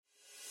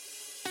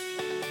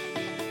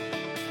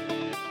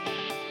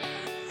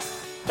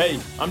Hey,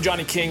 I'm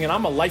Johnny King, and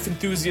I'm a life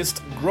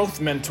enthusiast,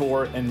 growth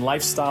mentor, and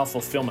lifestyle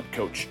fulfillment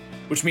coach,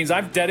 which means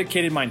I've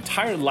dedicated my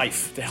entire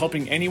life to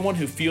helping anyone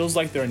who feels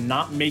like they're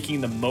not making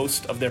the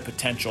most of their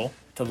potential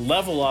to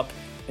level up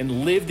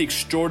and live the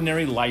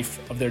extraordinary life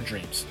of their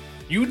dreams.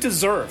 You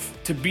deserve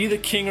to be the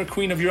king or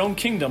queen of your own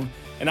kingdom,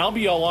 and I'll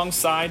be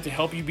alongside to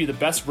help you be the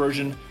best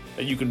version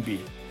that you can be.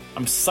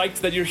 I'm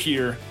psyched that you're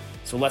here,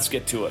 so let's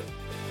get to it.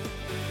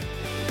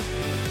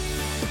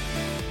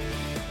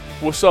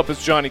 What's up?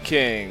 It's Johnny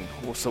King.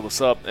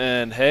 What's up?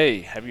 And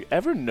hey, have you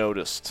ever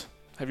noticed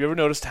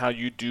how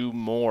you do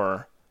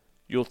more?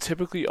 You'll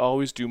typically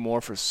always do more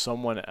for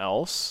someone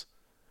else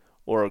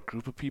or a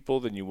group of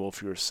people than you will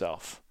for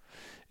yourself.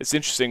 It's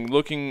interesting,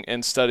 looking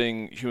and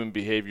studying human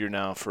behavior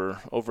now for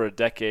over a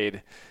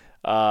decade,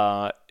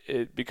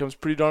 it becomes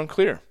pretty darn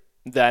clear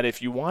that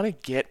if you want to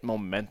get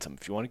momentum,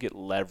 if you want to get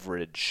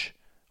leverage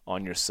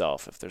on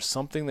yourself, if there's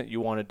something that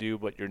you want to do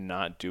but you're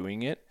not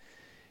doing it,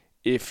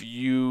 if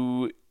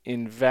you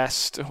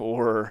invest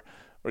or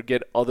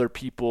get other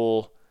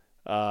people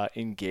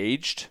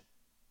engaged,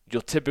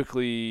 you'll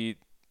typically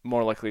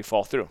more likely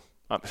follow through.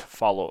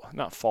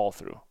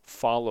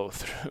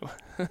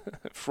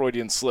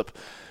 Freudian slip.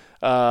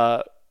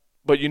 But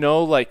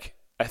I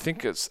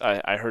think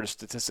I heard a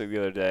statistic the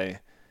other day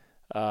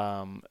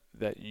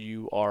that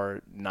you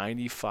are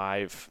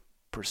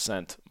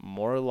 95%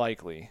 more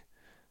likely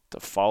to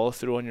follow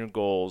through on your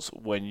goals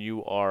when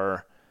you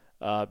are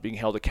being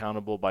held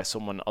accountable by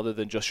someone other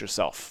than just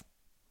yourself.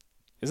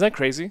 Isn't that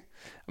crazy?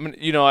 I mean,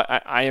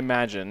 I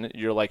imagine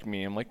you're like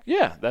me. I'm like,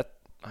 yeah,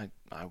 I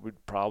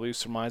would probably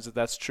surmise that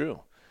that's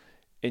true.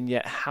 And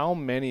yet how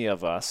many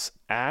of us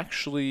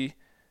actually,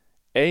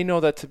 A, know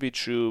that to be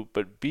true,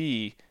 but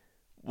B,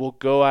 will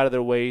go out of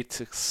their way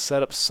to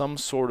set up some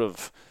sort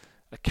of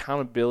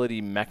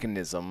accountability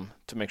mechanism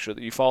to make sure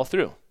that you follow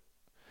through?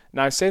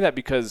 Now, I say that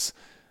because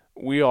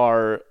we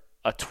are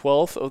a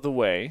 12th of the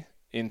way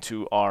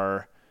into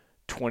our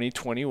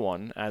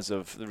 2021 as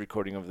of the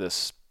recording of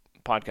this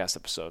podcast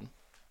episode.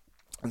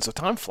 And so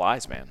time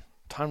flies, man.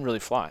 Time really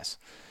flies.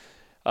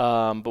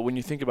 But when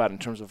you think about it in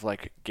terms of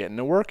like getting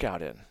a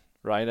workout in,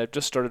 right? I've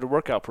just started a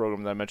workout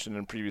program that I mentioned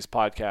in previous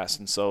podcasts.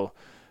 And so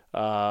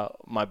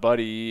my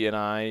buddy and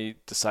I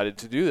decided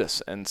to do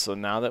this. And so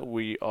now that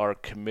we are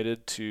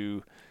committed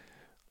to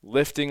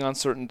lifting on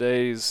certain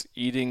days,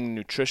 eating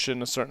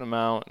nutrition a certain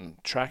amount,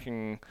 and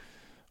tracking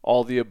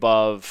all the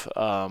above,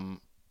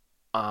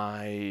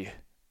 I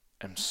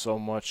am so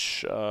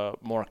much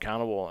more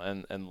accountable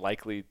and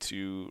likely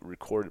to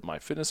record in my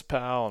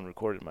FitnessPal and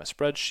record in my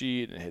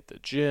spreadsheet and hit the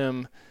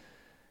gym.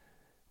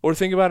 Or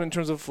think about it in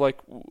terms of for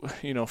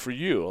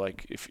you,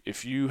 like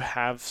if you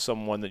have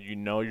someone that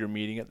you're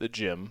meeting at the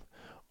gym,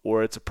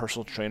 or it's a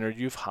personal trainer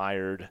you've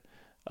hired,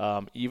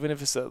 even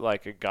if it's at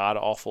like a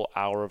god-awful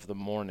hour of the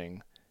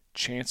morning,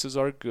 chances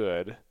are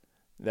good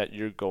that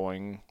you're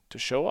going to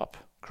show up,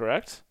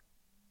 correct?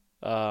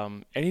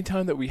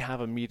 Anytime that we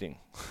have a meeting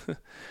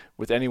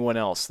with anyone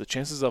else, the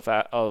chances of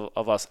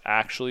us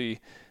actually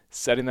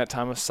setting that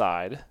time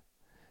aside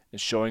and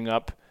showing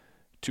up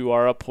to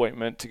our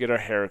appointment to get our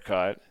hair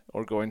cut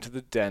or going to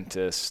the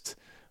dentist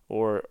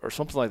or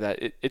something like that,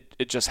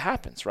 it just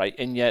happens, right?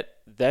 And yet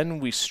then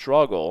we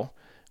struggle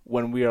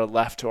when we are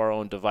left to our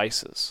own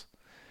devices.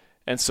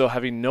 And so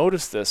having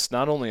noticed this,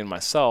 not only in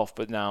myself,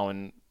 but now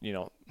in,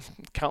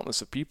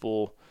 countless of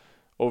people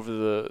over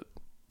the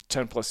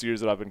 10 plus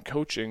years that I've been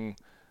coaching,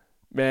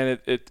 man,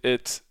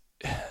 it's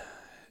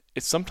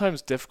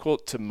sometimes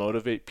difficult to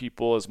motivate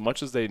people as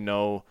much as they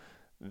know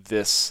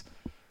this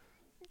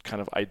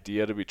kind of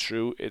idea to be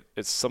true.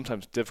 It's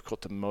sometimes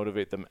difficult to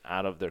motivate them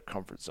out of their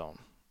comfort zone,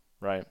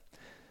 right?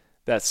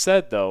 That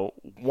said, though,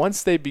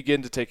 once they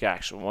begin to take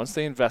action, once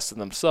they invest in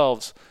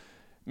themselves,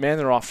 man,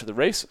 they're off to the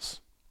races.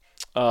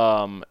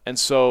 And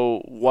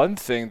so one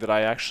thing that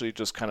I actually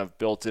just kind of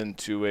built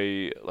into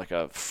a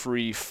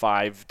free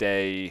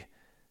 5-day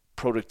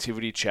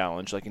productivity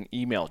challenge, like an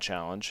email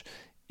challenge,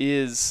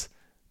 is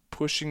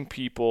pushing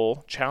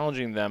people,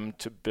 challenging them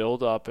to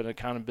build up an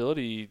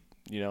accountability,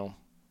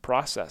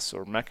 process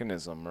or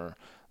mechanism, or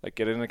like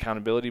get an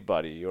accountability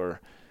buddy or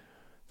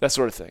that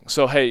sort of thing.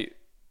 So, hey,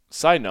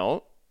 side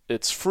note,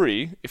 it's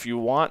free. If you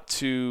want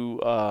to,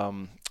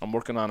 I'm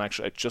working on,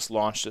 actually, I just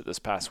launched it this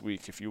past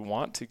week. If you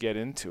want to get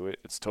into it,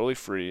 it's totally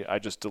free. I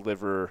just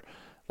deliver,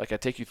 I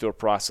take you through a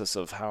process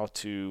of how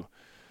to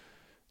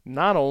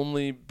not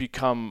only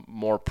become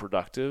more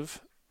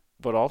productive,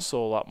 but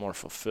also a lot more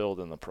fulfilled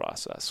in the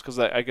process. Because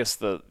I guess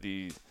the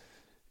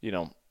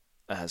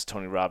as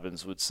Tony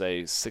Robbins would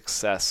say,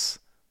 success,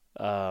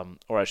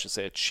 or I should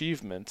say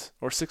achievement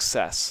or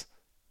success,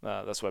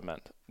 that's what I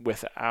meant,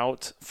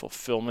 without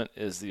fulfillment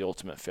is the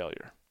ultimate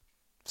failure.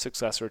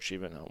 Success or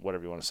achievement,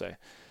 whatever you want to say.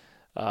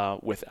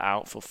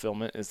 Without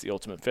fulfillment is the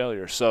ultimate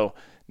failure. So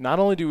not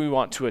only do we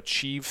want to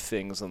achieve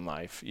things in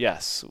life,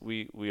 yes,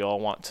 we all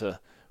want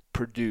to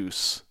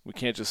produce. We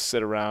can't just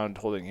sit around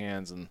holding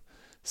hands and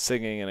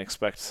singing and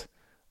expect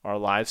our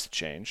lives to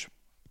change.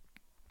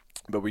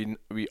 But we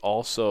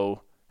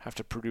also have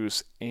to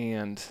produce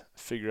and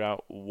figure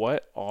out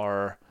what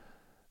are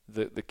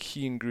the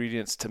key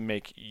ingredients to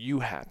make you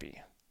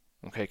happy.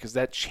 Okay, because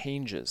that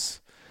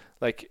changes.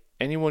 Like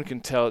anyone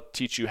can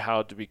teach you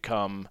how to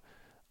become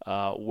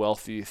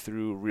wealthy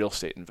through real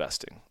estate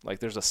investing. Like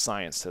there's a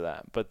science to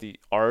that. But the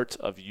art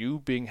of you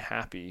being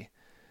happy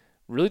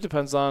really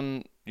depends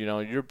on,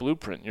 your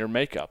blueprint, your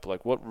makeup,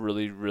 like what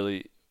really,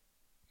 really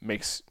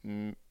brings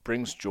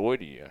joy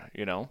to you,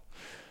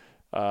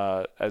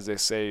 as they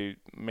say,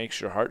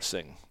 makes your heart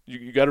sing.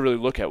 You got to really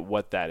look at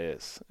what that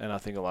is. And I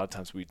think a lot of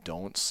times we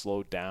don't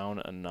slow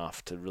down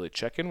enough to really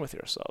check in with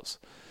ourselves.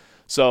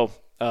 So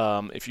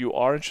if you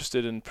are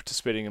interested in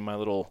participating in my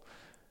little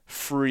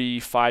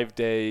free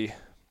 5-day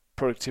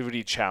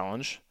productivity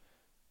challenge,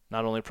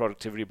 not only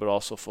productivity but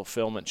also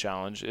fulfillment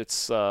challenge,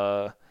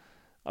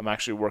 I'm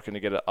actually working to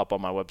get it up on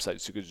my website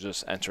so you could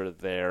just enter it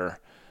there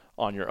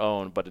on your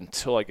own. But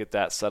until I get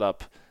that set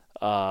up,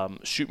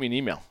 shoot me an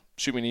email.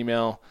 Shoot me an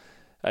email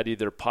at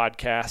either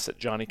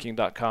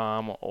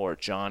podcast@johnnyking.com or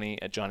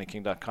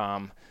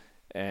johnny@johnnyking.com,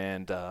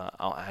 and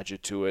I'll add you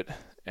to it,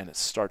 and it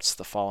starts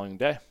the following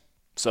day.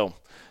 So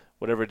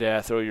whatever day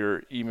I throw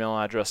your email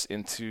address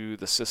into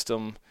the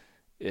system,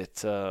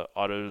 it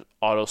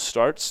auto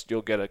starts.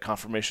 You'll get a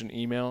confirmation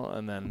email,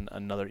 and then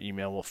another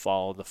email will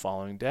follow the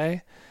following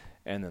day,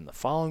 and then the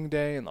following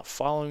day, and the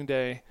following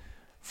day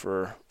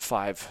for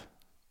 5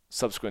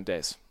 subsequent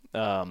days.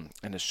 And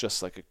it's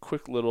just like a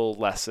quick little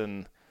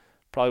lesson.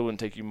 Probably wouldn't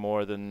take you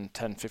more than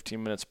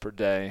 10-15 minutes per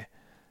day,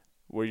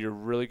 where you're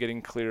really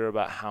getting clear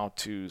about how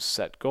to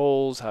set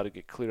goals, how to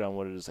get clear on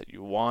what it is that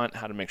you want,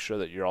 how to make sure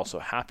that you're also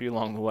happy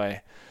along the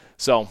way.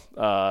 So,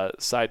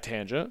 side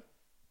tangent,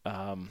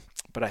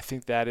 but I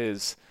think that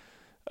is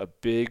a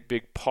big,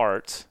 big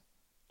part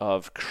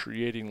of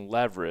creating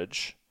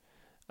leverage,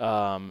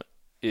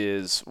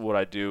 is what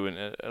I do,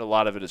 and a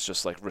lot of it is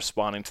just like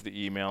responding to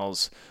the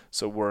emails,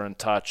 so we're in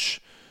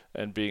touch,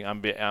 and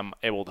I'm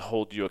able to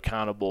hold you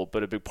accountable.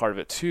 But a big part of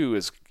it too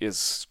is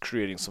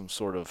creating some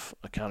sort of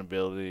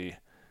accountability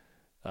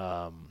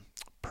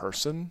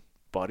person,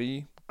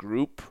 buddy,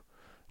 group,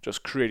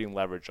 just creating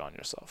leverage on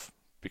yourself.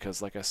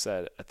 Because like I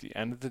said, at the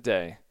end of the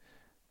day,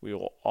 we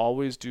will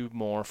always do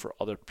more for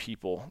other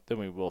people than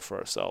we will for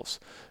ourselves.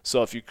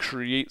 So if you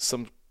create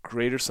some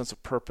greater sense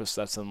of purpose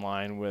that's in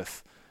line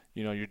with,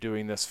 you're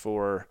doing this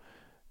for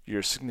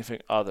your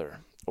significant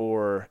other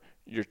or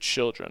your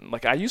children.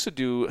 Like I used to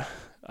do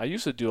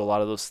a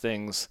lot of those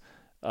things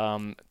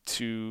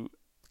to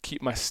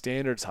keep my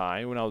standards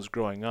high when I was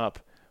growing up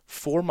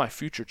for my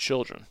future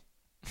children,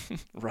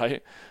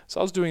 right?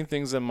 So I was doing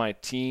things in my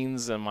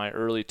teens and my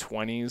early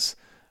 20s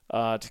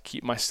to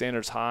keep my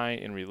standards high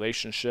in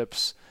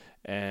relationships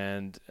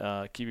and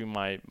keeping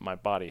my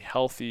body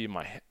healthy,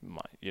 my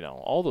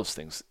all those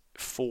things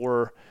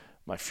for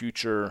my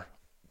future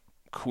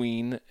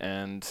queen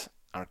and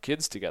our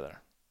kids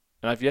together.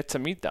 And I've yet to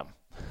meet them,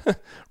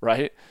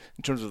 right?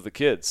 In terms of the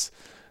kids.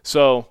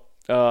 So,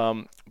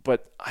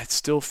 but I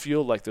still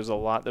feel like there's a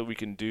lot that we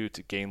can do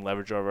to gain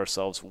leverage over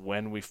ourselves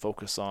when we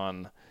focus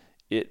on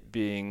it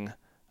being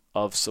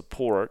of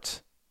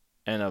support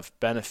and of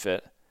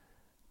benefit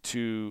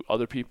to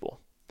other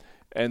people.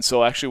 And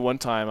so actually one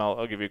time,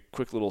 I'll give you a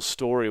quick little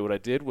story, what I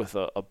did with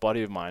a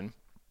buddy of mine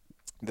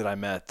that I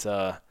met,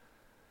 a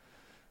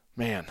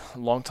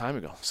long time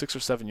ago, 6 or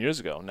 7 years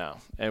ago now.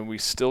 And we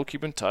still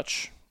keep in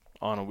touch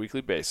on a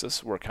weekly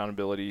basis. We're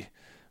accountability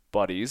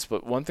buddies.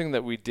 But one thing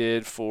that we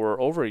did for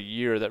over a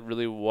year that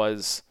really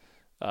was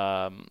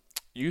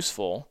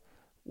useful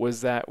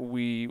was that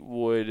we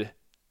would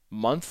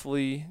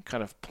monthly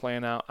kind of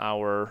plan out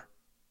our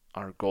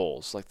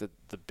goals, like the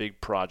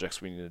big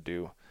projects we need to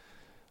do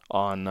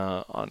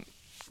on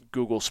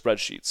Google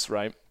spreadsheets,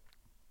 right?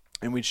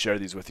 And we'd share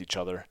these with each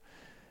other.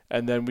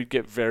 And then we'd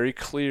get very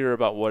clear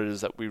about what it is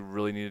that we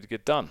really needed to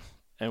get done.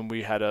 And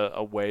we had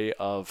a way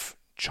of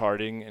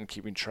charting and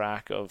keeping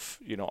track of,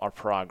 our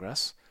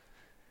progress.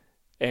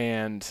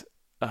 And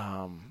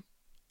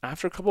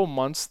after a couple of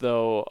months,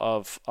 though,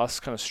 of us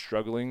kind of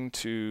struggling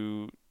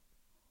to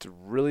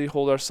really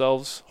hold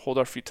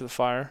our feet to the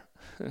fire,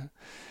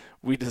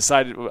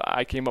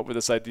 I came up with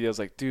this idea. I was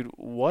like, dude,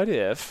 what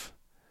if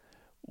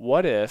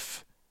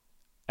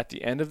at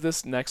the end of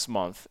this next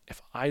month,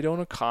 if I don't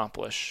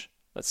accomplish,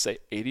 let's say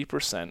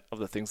 80% of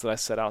the things that I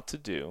set out to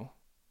do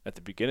at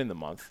the beginning of the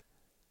month,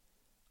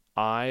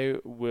 I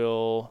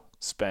will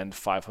spend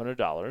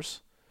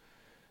 $500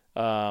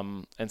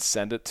 and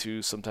send it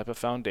to some type of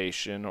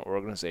foundation or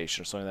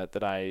organization or something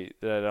that I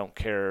don't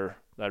care,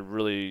 that I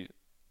really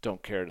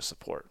don't care to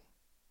support.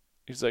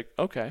 He's like,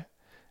 okay.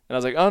 And I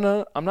was like, oh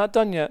no, I'm not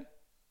done yet.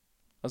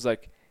 I was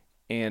like,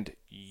 and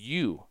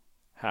you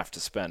have to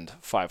spend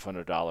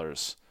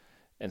 $500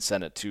 and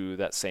send it to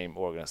that same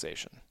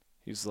organization.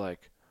 He's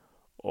like,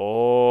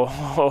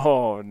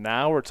 oh,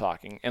 now we're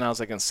talking. And I was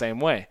like, in the same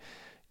way,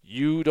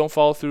 you don't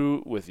follow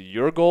through with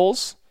your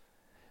goals,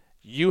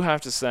 you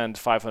have to send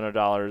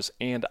 $500,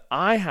 and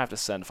I have to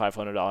send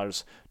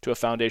 $500 to a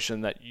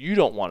foundation that you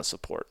don't want to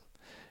support.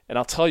 And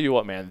I'll tell you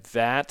what, man,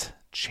 that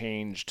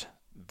changed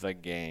the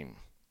game.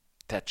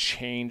 That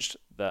changed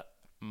the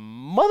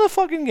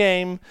motherfucking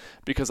game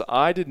because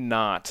I did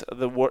not.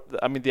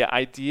 The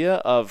idea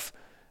of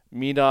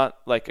me not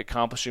like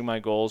accomplishing my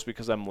goals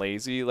because I'm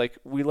lazy, like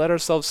we let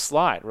ourselves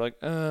slide. We're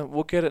like,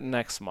 we'll get it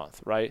next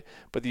month, right?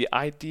 But the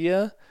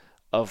idea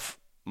of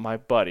my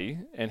buddy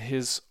and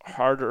his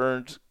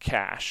hard-earned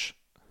cash,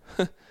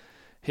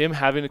 him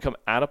having to come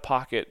out of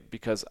pocket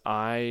because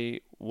I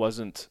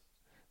wasn't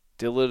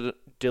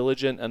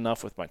diligent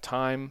enough with my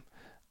time,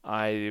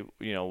 I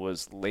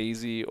was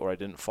lazy, or I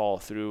didn't follow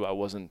through. I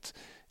wasn't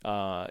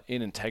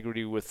in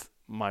integrity with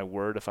my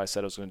word. If I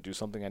said I was going to do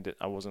something,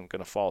 I wasn't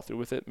going to follow through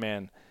with it.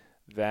 Man,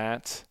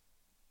 that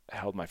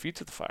held my feet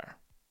to the fire.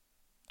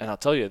 And I'll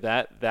tell you,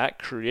 that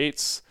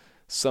creates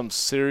some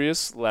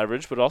serious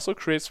leverage, but also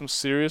creates some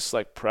serious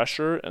like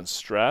pressure and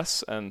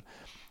stress. And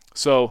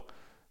so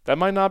that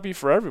might not be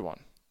for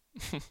everyone.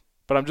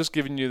 But I'm just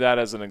giving you that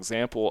as an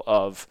example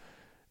of,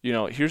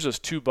 here's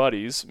just two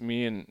buddies,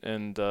 me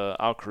and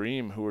Al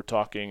Kareem, who were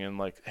talking and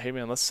like, hey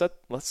man, let's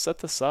set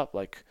this up.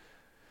 Like,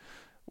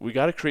 we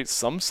got to create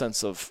some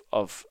sense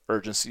of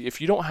urgency.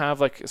 If you don't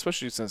have, like,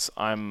 especially since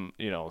I'm,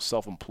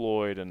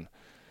 self-employed and,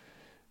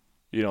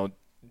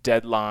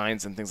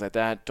 deadlines and things like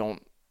that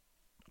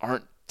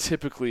aren't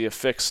typically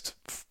affixed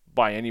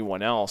by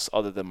anyone else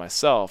other than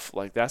myself.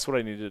 Like, that's what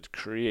I needed to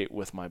create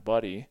with my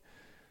buddy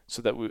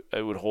so that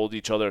it would hold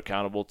each other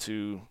accountable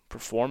to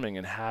performing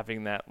and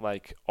having that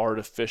like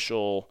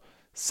artificial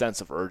sense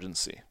of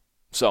urgency.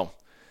 So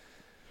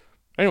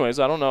anyways,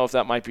 I don't know if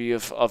that might be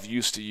of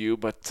use to you,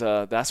 but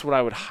that's what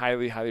I would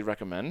highly, highly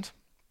recommend.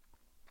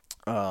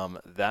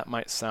 That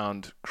might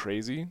sound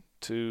crazy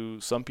to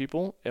some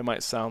people. It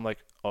might sound like,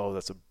 oh,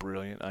 that's a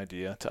brilliant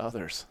idea to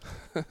others.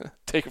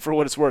 Take it for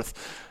what it's worth,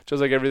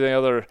 just like everything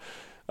other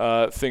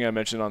thing I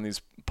mentioned on these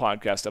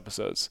podcast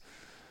episodes.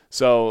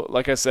 So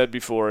like I said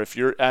before, if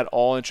you're at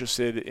all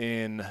interested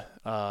in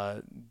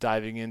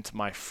diving into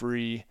my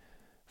free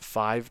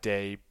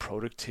 5-day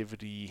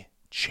productivity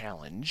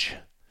challenge,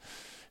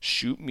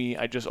 shoot me.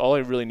 All I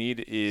really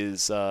need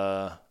is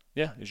your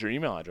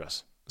email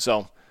address.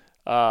 So,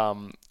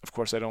 of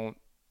course, I don't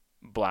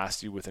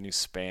blast you with any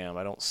spam.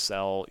 I don't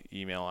sell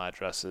email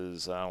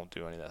addresses. I don't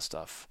do any of that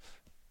stuff.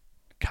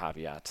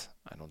 Caveat: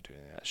 I don't do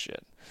any of that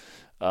shit.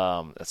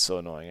 That's so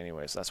annoying.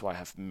 Anyways, that's why I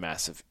have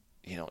massive,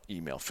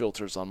 email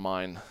filters on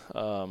mine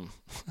to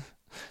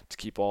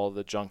keep all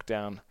the junk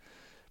down.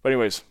 But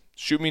anyways,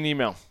 shoot me an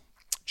email,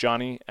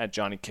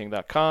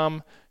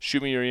 johnny@johnnyking.com.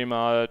 Shoot me your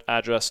email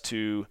address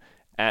to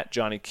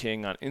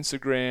 @JohnnyKing on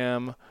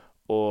Instagram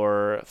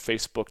or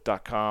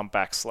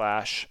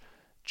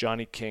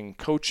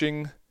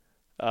facebook.com/JohnnyKingCoaching.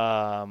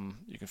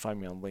 You can find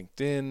me on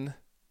LinkedIn.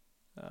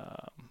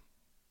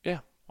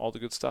 All the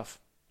good stuff.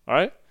 All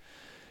right.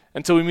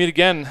 Until we meet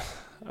again,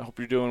 I hope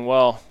you're doing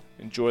well.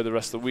 Enjoy the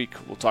rest of the week.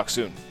 We'll talk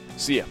soon.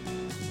 See ya.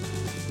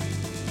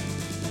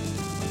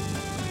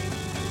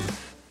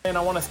 And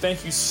I want to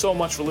thank you so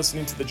much for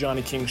listening to The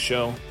Johnny King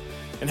Show.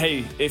 And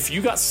hey, if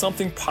you got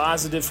something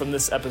positive from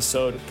this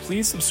episode,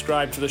 please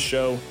subscribe to the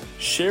show,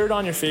 share it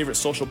on your favorite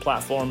social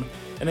platform,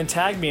 and then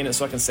tag me in it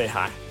so I can say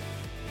hi.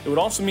 It would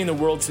also mean the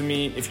world to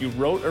me if you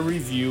wrote a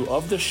review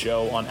of the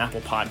show on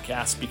Apple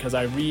Podcasts, because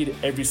I read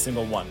every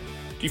single one.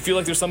 Do you feel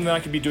like there's something I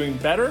could be doing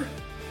better?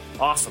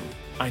 Awesome.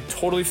 I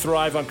totally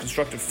thrive on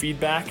constructive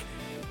feedback,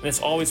 and it's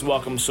always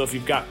welcome. So if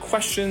you've got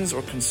questions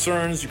or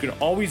concerns, you can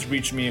always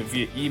reach me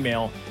via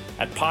email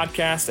at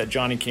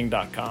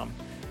podcast@johnnyking.com.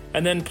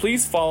 And then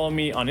please follow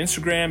me on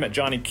Instagram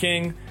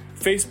 @JohnnyKing,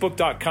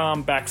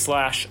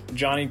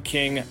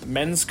 facebook.com/JohnnyKing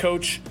Men's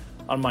Coach,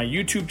 on my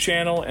YouTube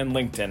channel, and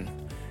LinkedIn.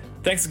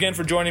 Thanks again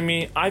for joining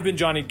me. I've been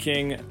Johnny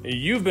King.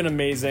 You've been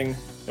amazing,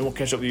 and we'll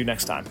catch up with you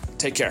next time.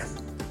 Take care.